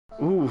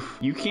Oof,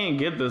 you can't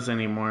get this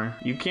anymore.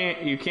 You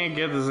can't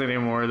get this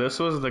anymore. This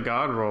was the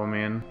god roll,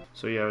 man.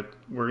 So yeah,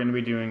 we're gonna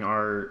be doing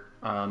our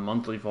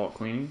monthly vault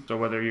cleaning. So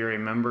whether you're a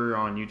member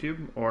on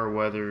YouTube or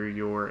whether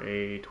you're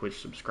a Twitch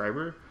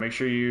subscriber, make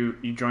sure you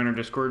join our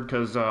Discord,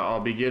 because I'll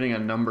be getting a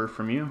number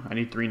from you. I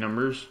need 3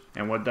 numbers,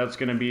 and what that's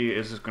gonna be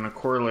is it's gonna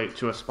correlate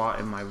to a spot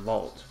in my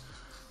vault.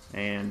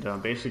 And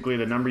basically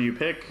the number you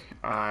pick,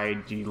 I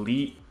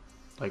delete,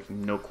 like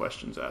no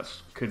questions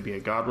asked. Could be a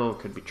god roll,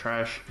 could be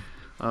trash.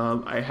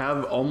 I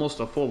have almost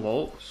a full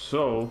vault,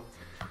 so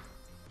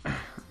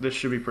this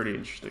should be pretty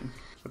interesting.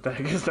 What the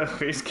heck is that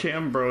face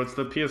cam? Bro, it's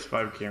the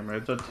PS5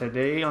 camera. So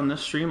today on this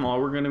stream, all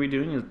we're going to be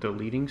doing is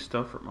deleting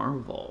stuff from our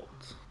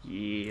vault.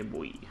 Yeah,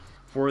 boy.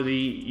 For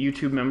the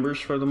YouTube members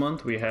for the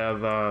month, we have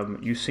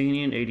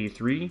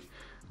Usanian83,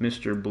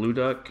 Mr. Blue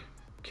Duck,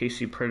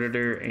 Casey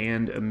Predator,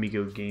 and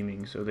Amigo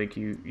Gaming. So thank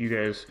you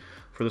guys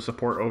for the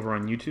support over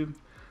on YouTube.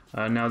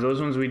 Now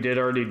those ones we did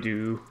already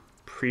do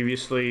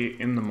previously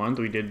in the month.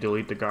 We did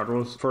delete the god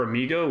rolls. For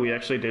Amigo, we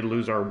actually did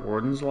lose our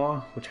Warden's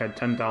Law, which had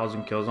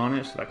 10,000 kills on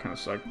it, so that kind of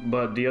sucked.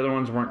 But the other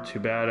ones weren't too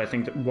bad. I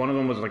think that one of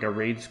them was like a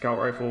raid scout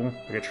rifle,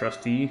 like a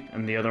trustee,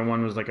 and the other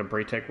one was like a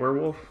Braytech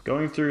werewolf.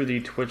 Going through the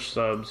Twitch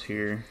subs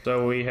here,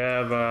 so we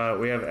have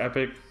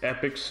Epic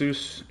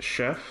Seuss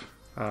Chef.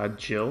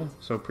 Jill,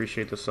 so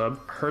appreciate the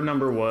sub. Her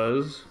number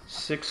was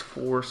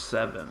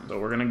 647. So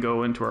we're gonna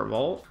go into our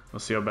vault.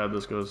 Let's see how bad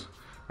this goes.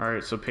 All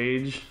right, so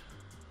page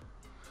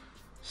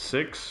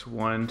 6,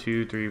 1,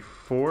 2, 3,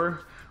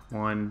 4,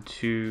 1,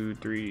 2,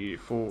 3,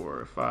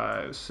 4,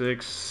 5,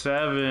 6,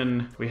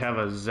 7. We have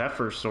a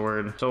Zephyr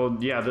sword. So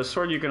yeah, this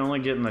sword you can only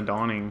get in the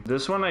Dawning.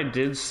 This one I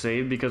did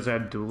save because it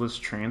had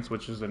Duelist Trance,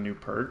 which is a new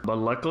perk. But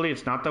luckily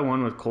it's not the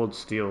one with Cold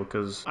Steel,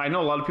 because I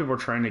know a lot of people are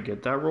trying to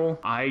get that roll.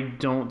 I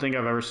don't think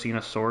I've ever seen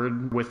a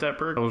sword with that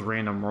perk. It was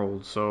random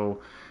rolled.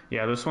 So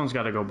yeah, this one's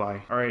got to go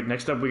by. All right,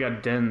 next up we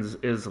got Dens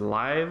is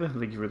live.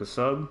 Thank you for the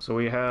sub. So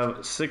we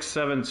have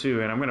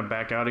 672, and I'm gonna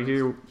back out of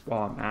here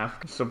while I'm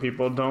AFK, so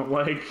people don't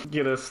like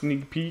get a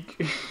sneak peek.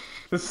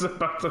 This is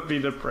about to be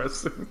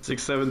depressing.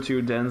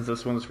 672 Dens,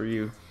 this one's for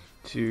you.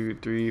 2,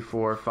 3,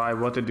 4, 5.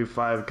 We'll have to do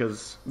 5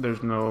 because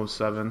there's no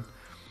 7.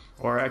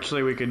 Or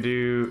actually we could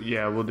do,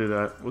 yeah, we'll do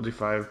that. We'll do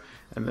 5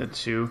 and then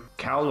 2.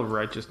 Cowl of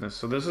Righteousness.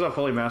 So this is a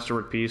fully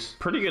masterwork piece.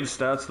 Pretty good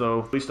stats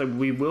though. At least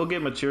we will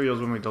get materials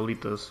when we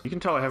delete this. You can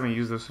tell I haven't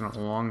used this in a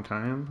long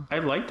time. I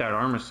like that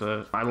armor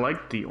set. I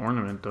like the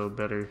ornament though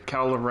better.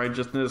 Cowl of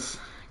Righteousness.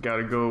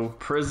 Gotta go.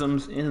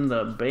 Prisms in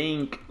the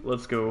bank.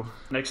 Let's go.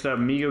 Next up,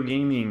 Migo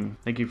Gaming.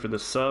 Thank you for the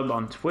sub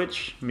on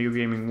Twitch. Migo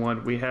Gaming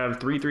 1. We have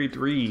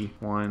 333.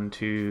 1,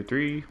 2,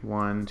 3.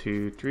 1,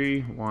 2,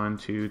 3. 1,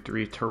 2,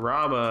 3.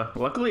 Taraba.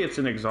 Luckily, it's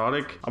an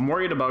exotic. I'm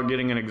worried about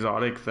getting an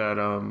exotic that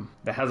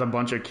has a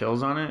bunch of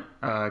kills on it,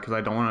 because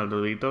I don't want to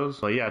delete those.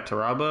 But yeah,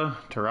 Taraba.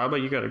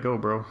 Taraba, you gotta go,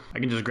 bro. I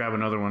can just grab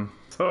another one.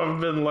 So I've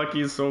been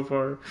lucky so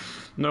far.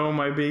 No,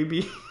 my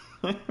baby.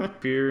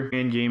 Speer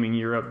and Gaming,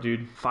 you're up,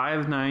 dude.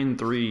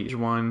 593.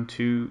 1,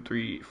 2,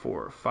 3,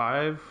 4,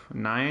 5,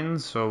 9.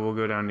 So we'll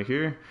go down to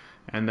here.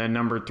 And then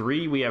number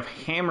 3, we have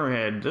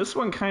Hammerhead. This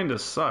one kind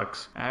of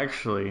sucks,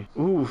 actually.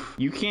 Oof,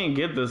 you can't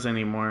get this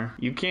anymore.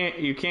 You can't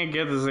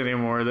get this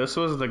anymore. This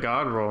was the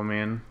god roll,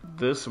 man.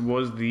 This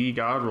was the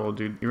god roll,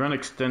 dude. You run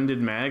extended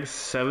mag,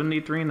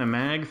 73 in the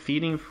mag,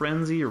 Feeding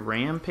Frenzy,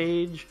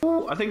 Rampage.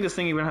 Ooh, I think this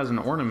thing even has an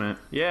ornament.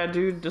 Yeah,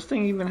 dude, this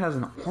thing even has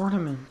an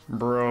ornament,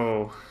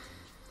 bro.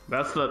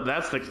 That's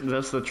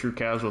the true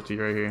casualty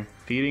right here.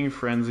 Feeding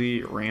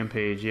Frenzy,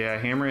 Rampage. Yeah,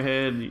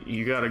 Hammerhead,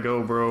 you gotta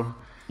go, bro.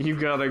 You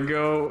gotta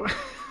go.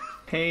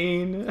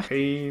 Pain.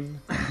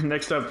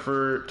 Next up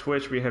for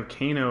Twitch, we have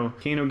Kano.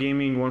 Kano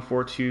Gaming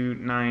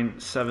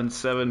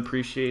 142977.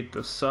 Appreciate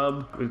the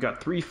sub. We've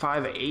got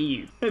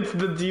 358. It's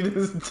the deed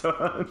is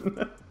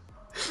done.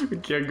 We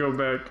can't go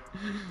back.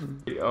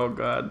 Oh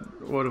god,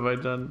 what have I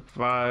done?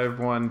 5,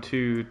 1,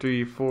 2,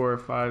 3, 4,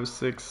 5,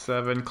 6,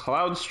 7.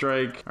 Cloud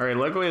Strike. All right,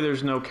 luckily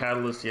there's no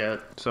catalyst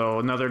yet, so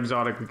another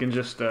exotic. We can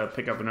just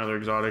pick up another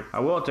exotic. I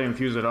will have to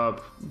infuse it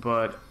up,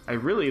 but I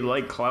really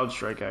like Cloud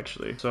Strike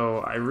actually, so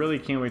I really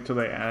can't wait till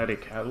they add a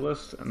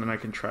catalyst, and then I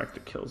can track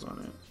the kills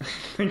on it.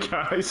 Thank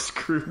God I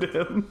screwed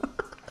him.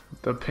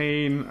 The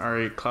pain. All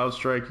right, Cloud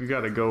Strike, you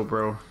gotta go,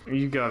 bro.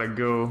 You gotta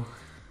go.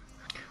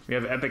 We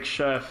have Epic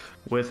Chef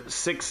with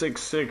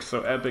 666.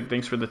 So Epic,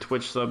 thanks for the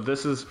Twitch sub.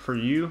 This is for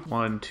you.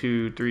 1,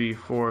 2, 3,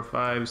 4,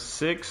 5,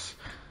 6.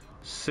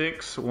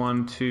 6,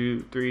 1,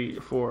 2, 3,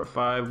 4,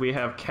 5. We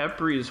have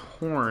Kepri's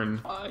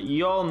Horn.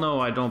 Y'all know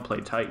I don't play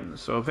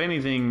Titans, so if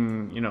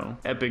anything, you know,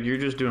 Epic, you're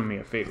just doing me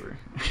a favor.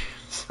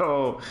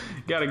 So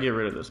gotta get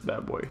rid of this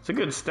bad boy. It's a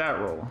good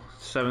stat roll.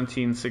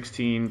 17,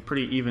 16,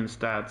 pretty even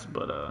stats,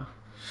 but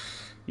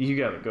you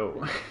gotta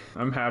go.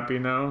 I'm happy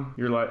now.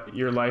 Your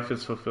life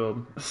is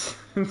fulfilled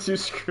since you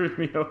screwed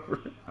me over.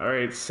 All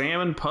right,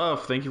 Salmon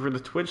Puff, thank you for the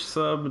Twitch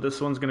sub.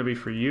 This one's gonna be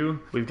for you.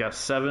 We've got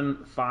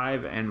 7,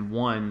 5, and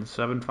 1.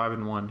 7, 5,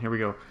 and 1. Here we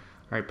go. All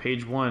right,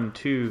 page 1,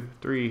 2,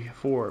 3,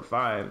 4,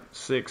 5,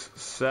 6,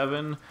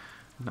 7,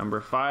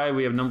 Number 5,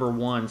 we have number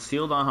 1,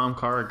 Sealed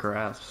Ahamkara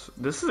Grasps.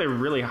 This is a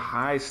really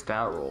high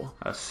stat roll.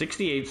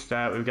 68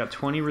 stat, we've got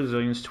 20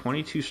 resilience,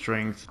 22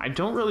 strength. I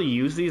don't really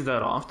use these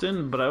that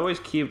often, but I always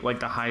keep like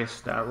the highest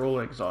stat roll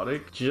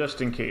exotic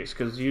just in case,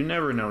 because you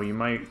never know, you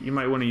might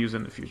want to use it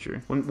in the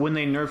future. When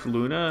they nerfed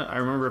Luna, I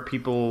remember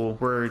people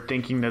were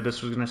thinking that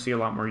this was going to see a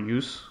lot more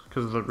use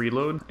because of the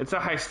reload. It's a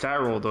high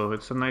stat roll though.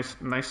 It's a nice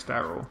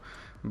stat roll.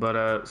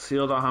 But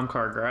Sealed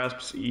Ahamkara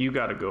Grasps, you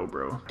gotta go,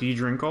 bro. D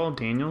Drinkall,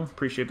 Daniel,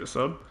 appreciate the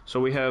sub. So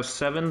we have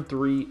 7,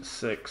 3,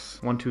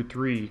 6. 1, 2,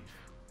 3.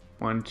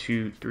 1,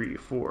 2, 3,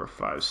 4,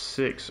 5,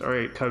 6. All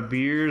right,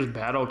 Kabir's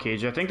Battle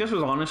Cage. I think this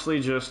was honestly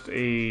just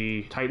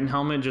a Titan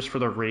helmet just for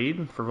the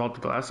raid for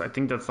Vault Glass. I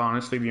think that's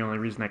honestly the only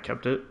reason I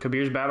kept it.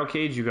 Kabir's Battle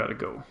Cage, you gotta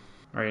go.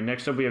 All right,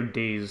 next up we have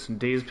Daze.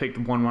 Daze picked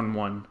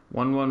 111.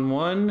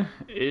 111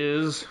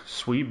 is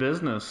sweet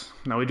business.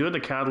 Now we do have the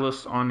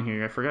catalyst on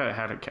here. I forgot I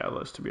had a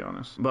catalyst, to be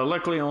honest. But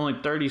luckily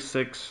only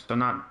 36, so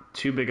not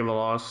too big of a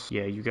loss.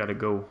 Yeah, you gotta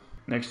go.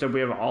 Next up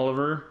we have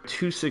Oliver.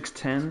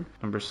 2610.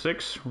 Number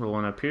 6,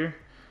 rolling up here.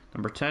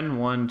 Number 10,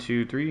 1,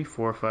 2, 3,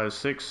 4, 5,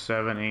 6,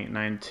 7, 8,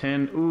 9,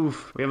 10.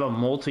 Oof. We have a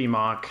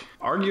multi-mock.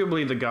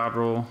 Arguably the god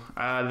roll.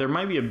 There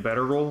might be a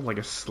better roll, like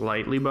a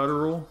slightly better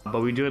roll. But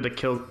we do have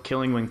the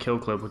killing when kill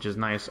clip, which is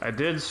nice. I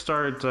did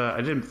start, I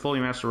didn't fully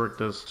masterwork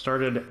this.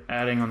 Started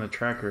adding on the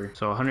tracker.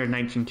 So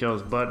 119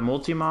 kills. But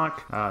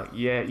multi-mock,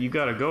 yeah, you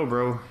gotta go,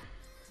 bro.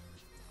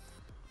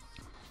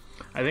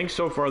 I think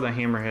so far the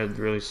Hammerhead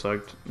really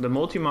sucked. The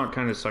multi-mock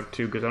kind of sucked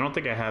too, because I don't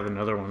think I have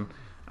another one.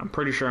 I'm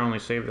pretty sure I only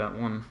saved that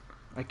one.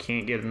 I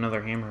can't get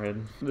another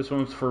Hammerhead. This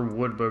one's for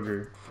Wood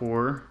Booger.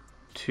 4,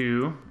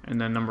 2, and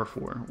then number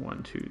 4.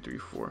 1, 2, 3,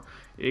 4.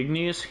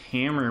 Igneous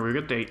Hammer. We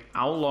got the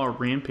Outlaw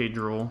Rampage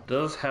roll.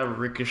 Does have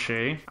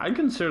Ricochet. I'd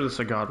consider this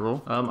a god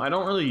roll. I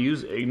don't really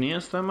use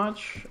Igneous that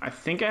much. I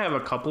think I have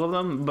a couple of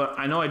them, but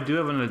I know I do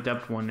have an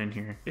Adept one in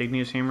here.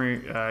 Igneous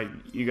Hammer,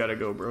 you gotta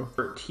go, bro.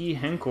 For T.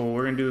 Henkel,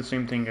 we're gonna do the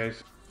same thing,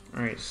 guys.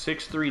 Alright,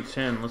 6, 3,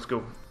 10. Let's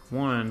go.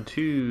 1,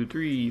 2,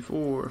 3,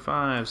 4,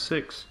 5,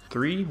 6.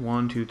 3,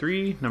 1, 2,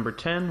 3. Number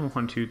 10,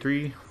 1, 2,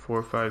 3,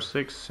 4, 5,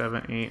 6,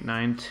 7, 8,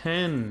 9,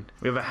 10.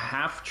 We have a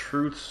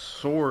Half-Truth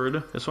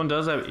Sword. This one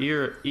does have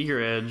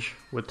Eager Edge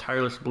with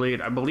Tireless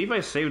Blade. I believe I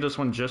saved this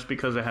one just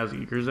because it has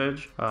Eager's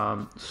Edge.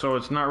 So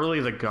it's not really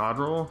the god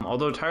roll.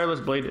 Although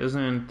Tireless Blade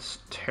isn't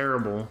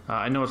terrible.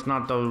 I know it's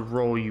not the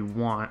roll you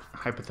want,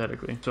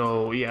 hypothetically.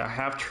 So yeah,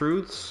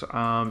 Half-Truths,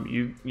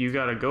 you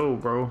gotta go,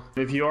 bro.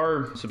 If you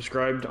are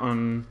subscribed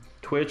on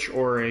Twitch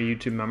or a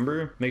YouTube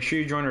member, make sure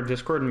you join our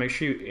Discord and make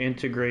sure you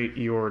integrate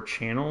your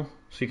channel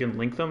so you can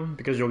link them,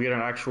 because you'll get an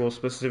actual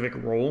specific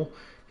role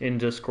in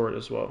Discord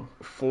as well.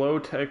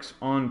 Flowtex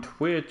on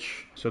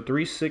Twitch. So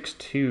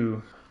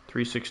 362.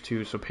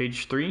 So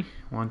page 3.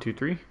 1, 2,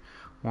 3.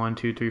 1,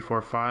 2, 3,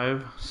 4,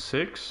 5,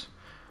 6.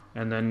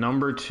 And then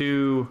number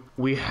 2,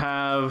 we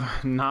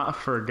have Not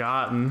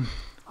Forgotten.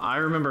 I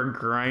remember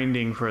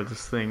grinding for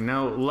this thing.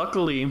 Now,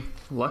 luckily,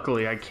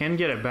 I can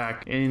get it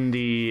back in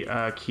the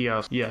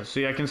kiosk. Yeah,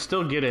 see, I can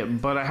still get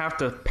it, but I have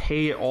to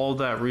pay all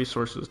that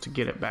resources to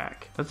get it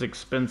back. That's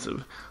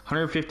expensive.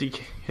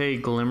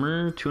 150k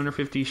Glimmer,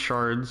 250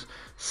 shards,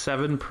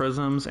 7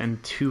 prisms,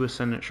 and 2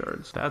 Ascendant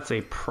shards. That's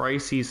a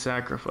pricey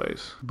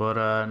sacrifice.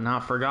 But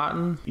Not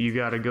Forgotten, you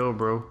gotta go,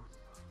 bro.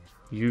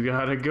 You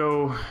gotta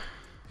go.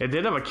 It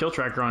did have a kill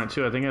tracker on it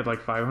too. I think it had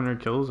like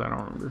 500 kills. I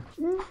don't remember.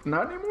 Oof,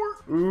 not anymore.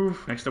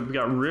 Oof. Next up, we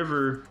got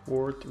River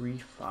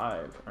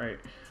 435. All right.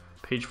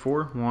 Page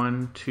 4.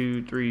 1,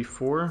 2, 3,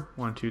 4.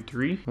 1, 2,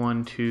 3.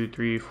 1, 2,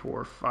 3,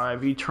 4,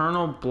 5.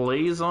 Eternal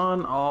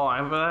Blazon. Oh,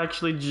 I'm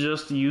actually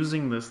just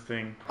using this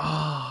thing.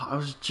 Oh, I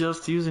was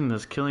just using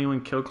this. Killing when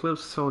kill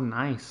clips. So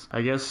nice.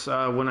 I guess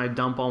when I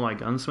dump all my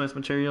gunsmith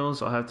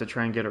materials, I'll have to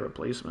try and get a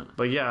replacement.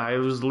 But yeah, I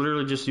was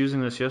literally just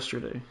using this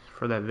yesterday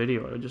for that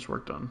video I just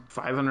worked on.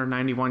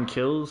 591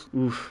 kills.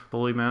 Oof.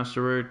 Fully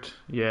masterworked.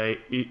 Yeah,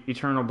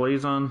 Eternal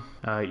Blazon.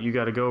 You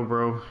gotta go,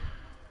 bro.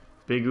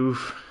 Big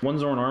oof. One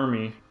Zorn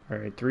Army.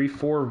 Alright,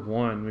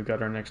 341. We've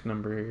got our next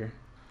number here.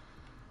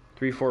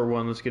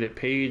 341. Let's get it.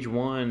 Page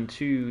 1,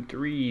 2,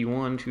 3.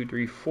 1, 2,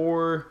 3,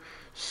 4.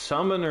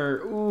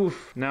 Summoner.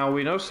 Oof. Now,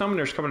 we know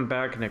Summoner's coming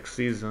back next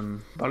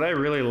season, but I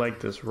really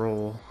like this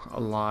roll a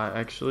lot,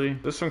 actually.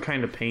 This one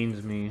kind of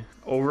pains me.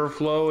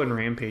 Overflow and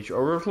Rampage.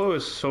 Overflow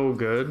is so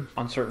good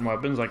on certain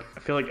weapons. Like, I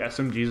feel like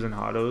SMGs and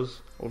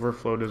autos,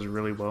 Overflow does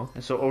really well.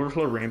 And so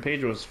Overflow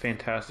Rampage was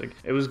fantastic.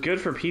 It was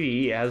good for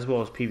PvE as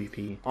well as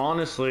PvP.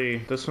 Honestly,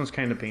 this one's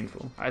kind of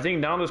painful. I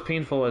think not as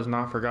painful as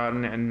Not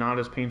Forgotten and not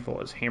as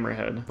painful as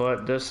Hammerhead,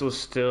 but this was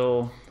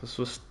still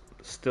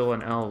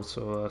an L.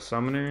 So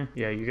Summoner,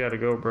 yeah, you gotta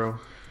go, bro.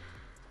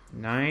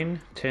 9,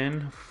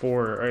 10,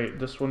 4. Alright,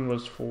 this one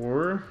was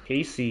for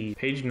Casey.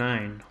 Page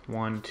 9.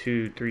 1,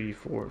 2, 3,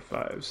 4,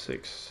 5,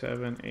 6,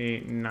 7,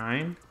 8,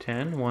 9,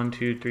 10. 1,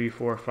 2, 3,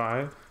 4,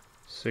 5,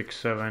 6,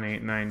 7,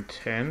 8, 9,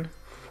 10.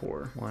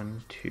 4.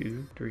 1,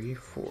 2, 3,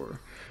 4.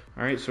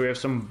 Alright, so we have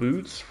some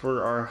boots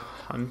for our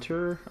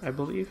Hunter, I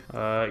believe.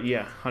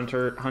 Yeah,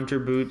 Hunter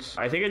boots.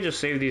 I think I just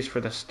saved these for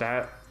the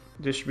stat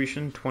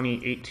distribution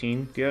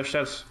 2018. DF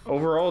stats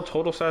overall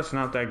total stats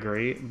not that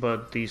great,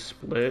 but the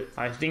split,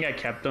 I think I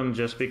kept them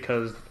just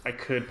because I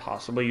could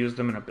possibly use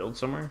them in a build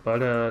somewhere.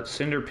 But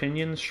Cinder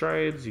Pinion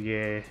strides,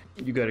 yeah,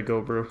 you gotta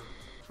go, bro.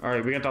 All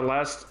right, we got the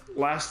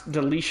last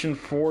deletion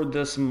for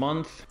this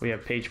month. We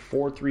have page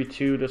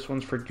 432. This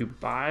one's for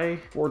Dubai.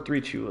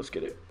 432, let's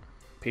get it.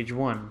 Page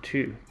 1,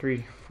 2,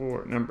 3,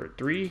 4, number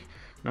 3.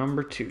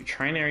 Number 2,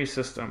 trinary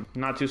system.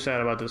 Not too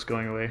sad about this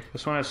going away.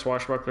 This one has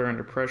swashbuckler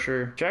under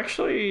pressure, which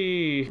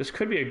actually, this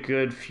could be a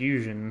good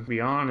fusion, to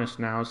be honest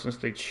now, since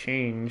they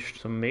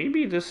changed. So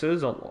maybe this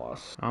is a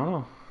loss. I don't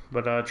know.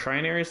 But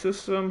trinary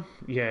system,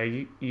 yeah,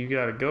 you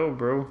gotta go,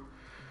 bro.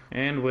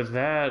 And with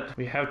that,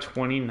 we have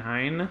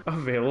 29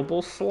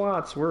 available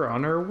slots. We're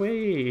on our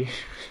way.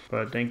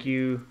 But thank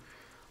you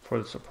for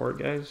the support,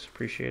 guys.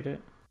 Appreciate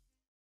it.